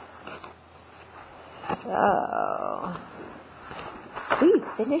 Okay? So, we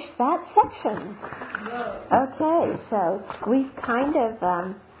finished that section. Okay, so we've kind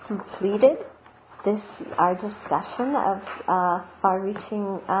of completed our discussion of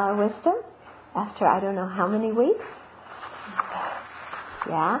far-reaching wisdom after I don't know how many weeks.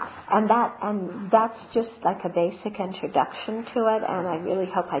 Yeah, and that's just like a basic introduction to it, and I really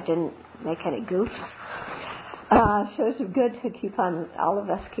hope I didn't make any goofs. So it's good to all of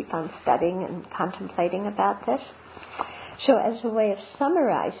us keep on studying and contemplating about this. So as a way of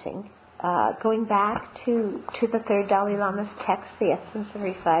summarizing, going back to the third Dalai Lama's text, The Essence of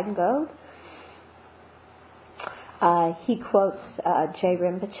Refined Gold, he quotes J.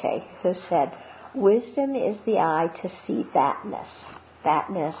 Rinpoche, who said, "Wisdom is the eye to see thatness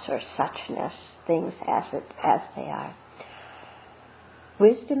or suchness, things as they are.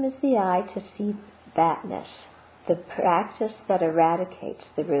 Wisdom is the eye to see thatness, the practice that eradicates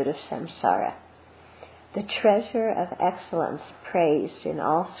the root of samsara, the treasure of excellence praised in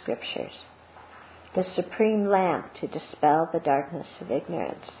all scriptures, the supreme lamp to dispel the darkness of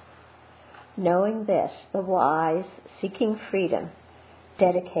ignorance. Knowing this, the wise, seeking freedom,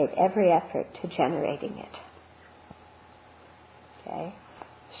 dedicate every effort to generating it." Okay,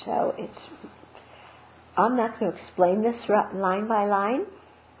 so I'm not going to explain this line by line,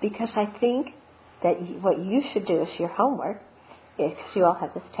 because I think that what you should do as your homework, if you all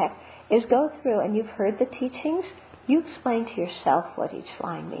have this text, is go through, and you've heard the teachings, you explain to yourself what each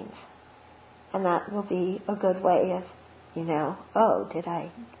line means. And that will be a good way of,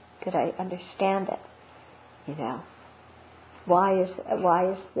 could I understand it? Why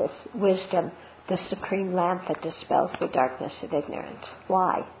is this wisdom the supreme lamp that dispels the darkness of ignorance?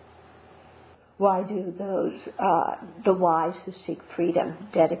 Why? Why do the wise who seek freedom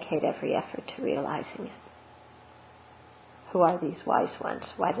dedicate every effort to realizing it? Who are these wise ones?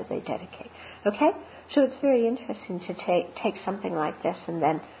 Why do they dedicate? Okay? So it's very interesting to take something like this and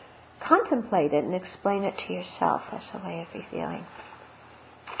then contemplate it and explain it to yourself as a way of revealing.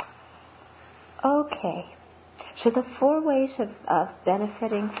 Okay. So the 4 ways of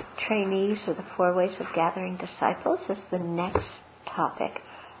benefiting trainees, or the 4 ways of gathering disciples, is the next topic.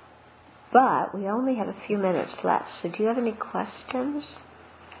 But we only have a few minutes left. So do you have any questions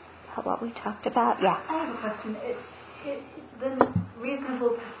about what we talked about? Yeah. I have a question. It's then reasonable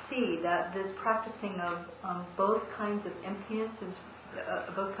to see that this practicing of both kinds of emptiness,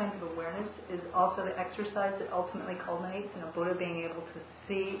 both kinds of awareness, is also the exercise that ultimately culminates in a Buddha being able to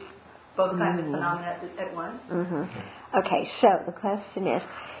see both kinds of phenomena at once? Okay, so the question is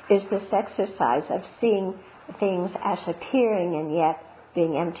this exercise of seeing things as appearing and yet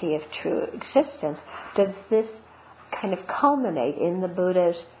being empty of true existence, does this kind of culminate in the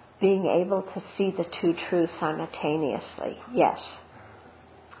Buddha's being able to see the 2 truths simultaneously? Yes.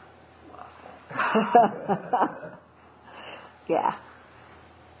 Yeah.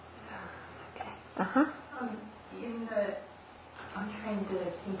 Okay. I'm trying to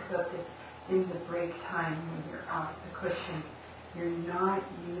think about this in the break time when you're off the cushion. You're not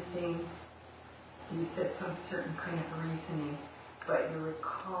using, you said, some certain kind of reasoning, but you're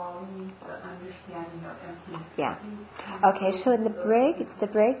recalling the understanding of emptiness. Yeah. Okay, so in the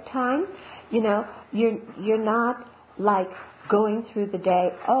break time, you're not like going through the day,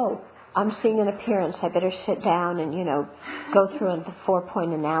 I'm seeing an appearance, I better sit down and, go through the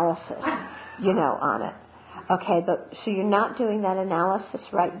 4-point analysis, on it. Okay, but so you're not doing that analysis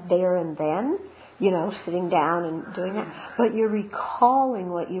right there and then, sitting down and doing that, but you're recalling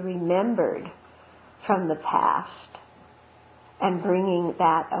what you remembered from the past and bringing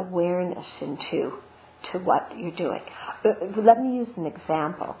that awareness into what you're doing. Let me use an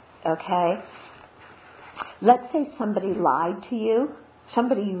example, okay? Let's say somebody lied to you,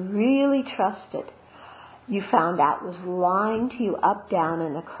 somebody you really trusted, you found out was lying to you up, down,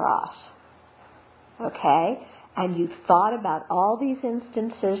 and across. Okay? And you thought about all these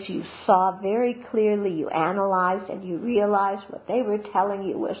instances, you saw very clearly, you analyzed, and you realized what they were telling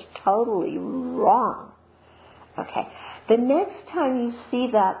you was totally wrong. Okay. The next time you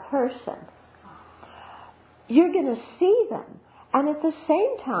see that person, you're going to see them. And at the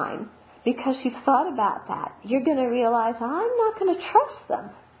same time, because you've thought about that, you're going to realize, I'm not going to trust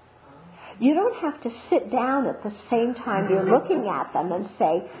them. You don't have to sit down at the same time you're looking at them and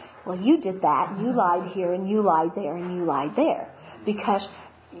say, well, you did that, and you lied here, and you lied there, and you lied there. Because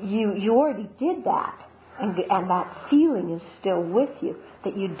you already did that, and that feeling is still with you,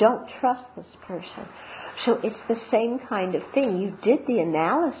 that you don't trust this person. So it's the same kind of thing. You did the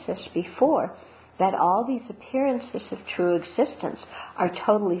analysis before that all these appearances of true existence are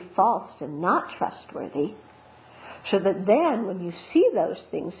totally false and not trustworthy. So that then, when you see those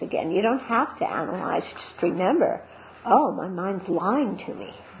things again, you don't have to analyze, just remember, my mind's lying to me.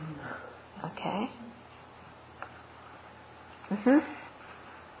 Okay?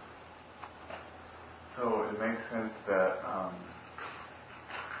 So it makes sense that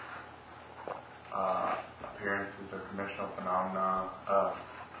appearances are conventional phenomena,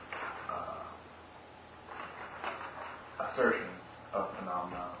 assertions of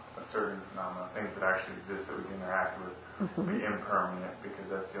phenomena, things that actually exist that we can interact with, be impermanent, because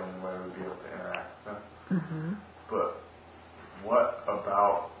that's the only way we'd be able to interact with them. But what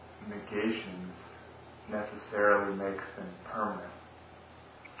about negations necessarily makes them permanent?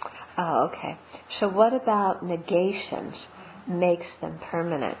 Oh, okay. So what about negations makes them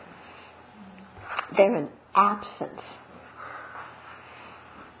permanent? They're an absence.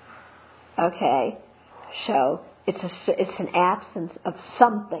 Okay. So it's an absence of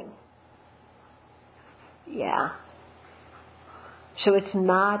something. Yeah. So it's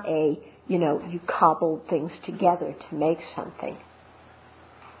not you cobbled things together to make something.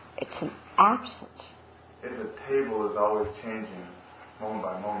 It's an absence. If a table is always changing moment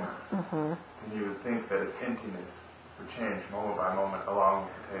by moment, then you would think that its emptiness would change moment by moment along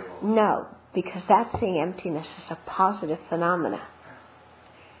with the table. No, because that's seeing emptiness as a positive phenomena.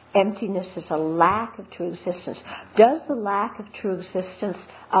 Emptiness is a lack of true existence. Does the lack of true existence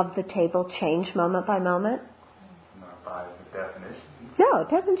of the table change moment by moment? Not by the definition. No, it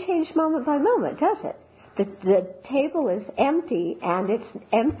doesn't change moment by moment, does it? The table is empty, and it's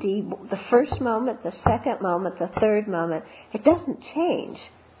empty the first moment, the second moment, the third moment. It doesn't change.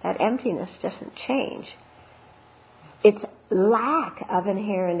 That emptiness doesn't change. It's lack of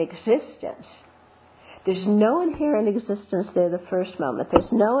inherent existence. There's no inherent existence there the first moment.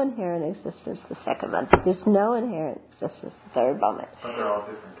 There's no inherent existence the second moment. There's no inherent existence the third moment. But they're all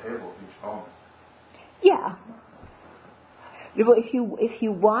different tables each moment. Yeah. If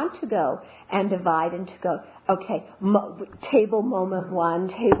you want to go and divide and to go, okay, table moment 1,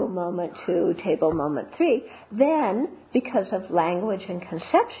 table moment 2, table moment 3, then because of language and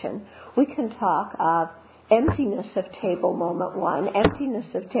conception, we can talk of emptiness of table moment 1, emptiness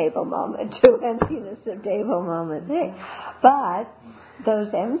of table moment 2, emptiness of table moment 3. But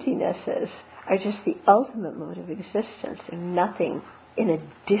those emptinesses are just the ultimate mode of existence. There's nothing in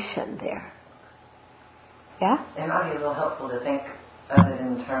addition there. Yeah? It might be a little helpful to think of it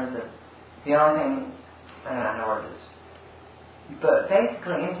in terms of the only thing, I don't know what it is, but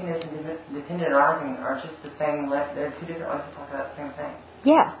basically emptiness and dependent arising are just the same, they're two different ways to talk about the same thing.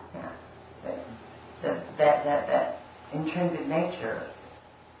 Yeah. That intrinsic nature,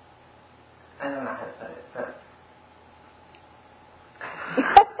 I don't know how to put it, but...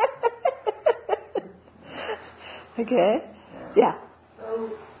 Okay. Yeah. So,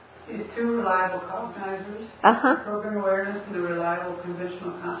 these two reliable cognizers, program awareness and the reliable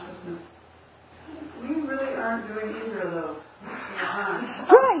conventional consciousness, we really aren't doing either of those.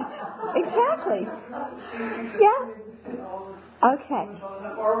 Right. Exactly. Yeah. Okay.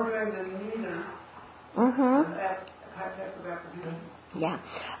 Or we're doing the neither. Type of apprehension. Yeah.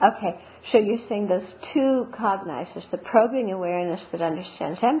 Okay. So you're saying those two cognizers, the probing awareness that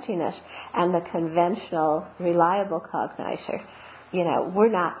understands emptiness and the conventional reliable cognizer, we're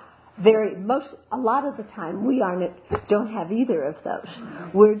not a lot of the time we don't have either of those.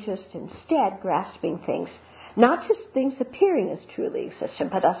 We're just instead grasping things, not just things appearing as truly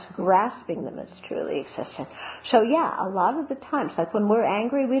existent, but us grasping them as truly existent. So yeah, a lot of the times, like when we're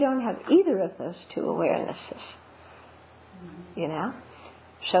angry, we don't have either of those two awarenesses.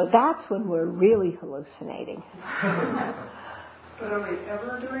 So that's when we're really hallucinating. But are we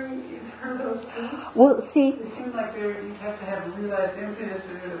ever doing either of those two? Well, see... It seems like you have to have realized emptiness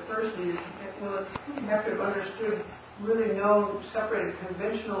in the first need. You have to have understood, really separated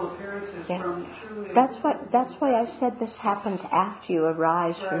conventional appearances from truly... That's why I said this happens after you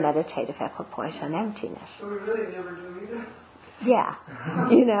arise from meditative equipoise on emptiness. So we really never do either? Yeah.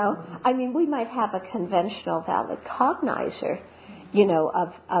 We might have a conventional valid cognizer,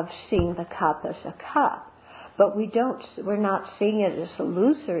 of seeing the cup as a cup. But we're not seeing it as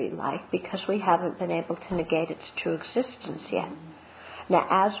illusory-like because we haven't been able to negate its true existence yet. Now,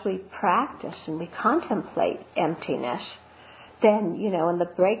 as we practice and we contemplate emptiness, then, in the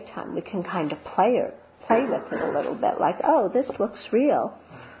break time, we can kind of play with it a little bit, like, oh, this looks real.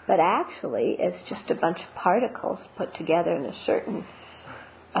 But actually, it's just a bunch of particles put together in a certain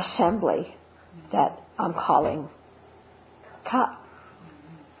assembly that I'm calling cup.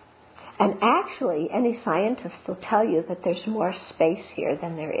 And actually, any scientist will tell you that there's more space here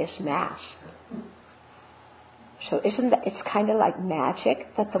than there is mass. So it's kind of like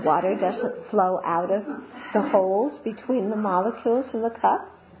magic that the water doesn't flow out of the holes between the molecules in the cup,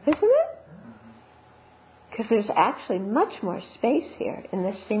 isn't it? Because there's actually much more space here in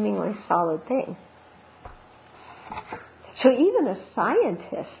this seemingly solid thing. So even a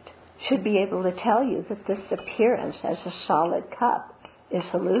scientist should be able to tell you that this appearance as a solid cup is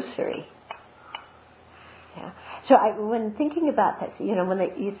illusory. Yeah. So when thinking about that, when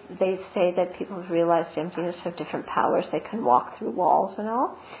they say that people who've realized emptiness have different powers, they can walk through walls and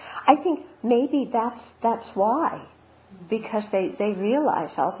all, I think maybe that's why. Because they realize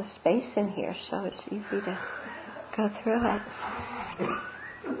all the space in here, so it's easy to go through it.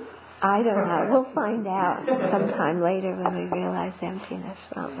 I don't know. We'll find out sometime later when we realize emptiness,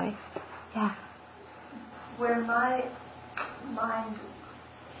 won't we? Yeah. Where my mind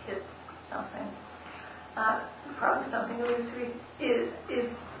hits something, probably something illusory, is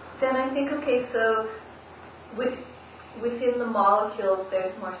then I think, okay, so within the molecules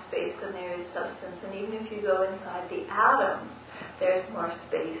there's more space than there is substance, and even if you go inside the atoms, there's more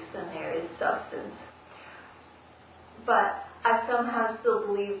space than there is substance. But I somehow still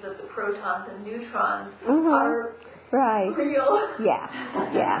believe that the protons and neutrons are real. Yeah.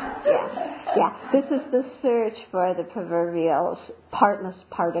 This is the search for the proverbial partless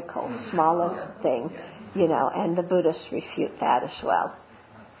particle, smallest thing, and the Buddhists refute that as well.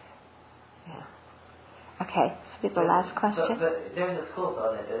 Yeah. Okay, so the last question. But there's a school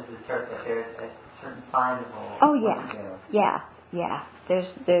though that does assert that there's a certain findable. Oh yeah.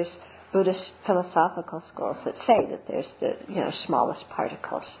 There's Buddhist philosophical schools that say that there's the smallest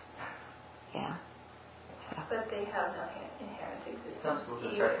particles. Yeah. So. But they have no inherent existence. Some schools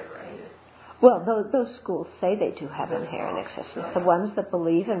either, right? Well, those schools say they do have inherent existence. The ones that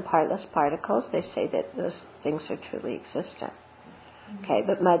believe in partless particles, they say that those things are truly existent. Okay,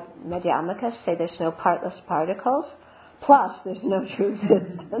 but Madhyamikas say there's no partless particles, plus there's no true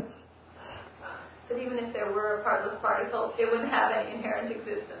existence. But even if there were a partless particle, it wouldn't have any inherent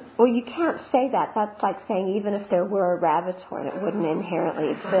existence. Well, you can't say that. That's like saying even if there were a rabbit horn, it wouldn't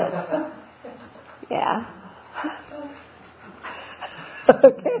inherently exist. Yeah.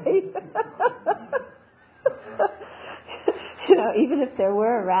 Okay. You know, even if there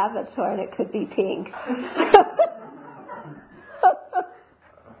were a rabbit's horn, it could be pink.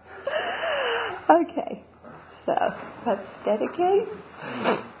 Okay. So, let's dedicate.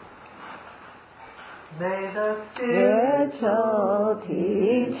 May the Spiritual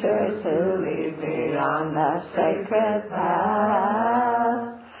teachers who lead me on the sacred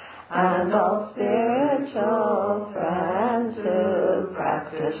path, and all spiritual friends who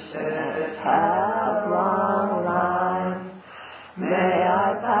practice it have long life. May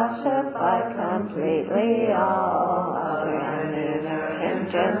I pacify completely all other and inner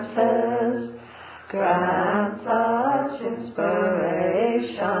hindrances. Grant such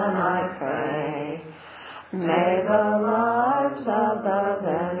inspiration, I pray. May the lives of the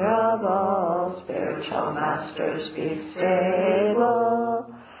venerable spiritual masters be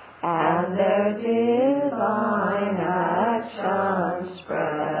stable, and their divine actions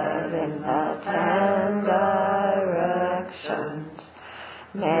spread in the 10 directions.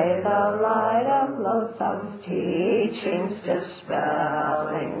 May the light of Losang's teachings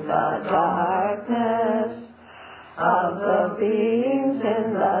dispelling the darkness of the beings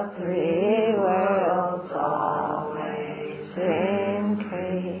in the 3 worlds always increase.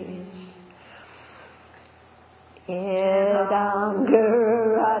 Idam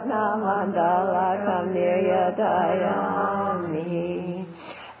Guru Ratna Mandala Kamnirya Dayami.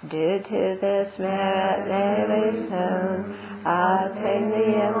 Due to this merit, may we soon attain the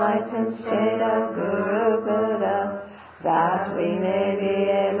enlightened state of Guru Buddha, that we may be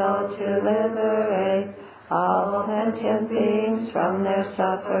able to liberate all sentient beings from their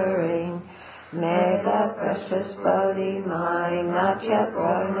suffering. May the precious Bodhi mind not yet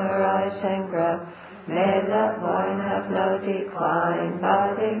born arise and grow. May that born have no decline,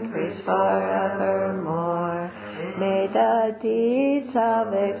 but increase forevermore. May the deeds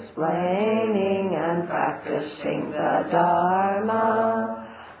of explaining and practicing the Dharma,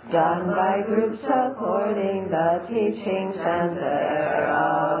 done by groups supporting the teachings and their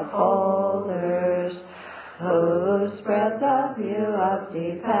upholders, who spread the view of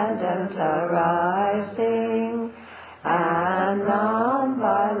dependent arising and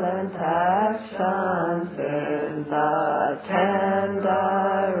non-violent actions in the 10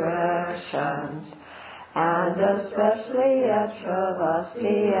 directions, and especially at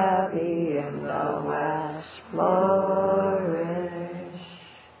Sravasti Abbey in the West. Lord,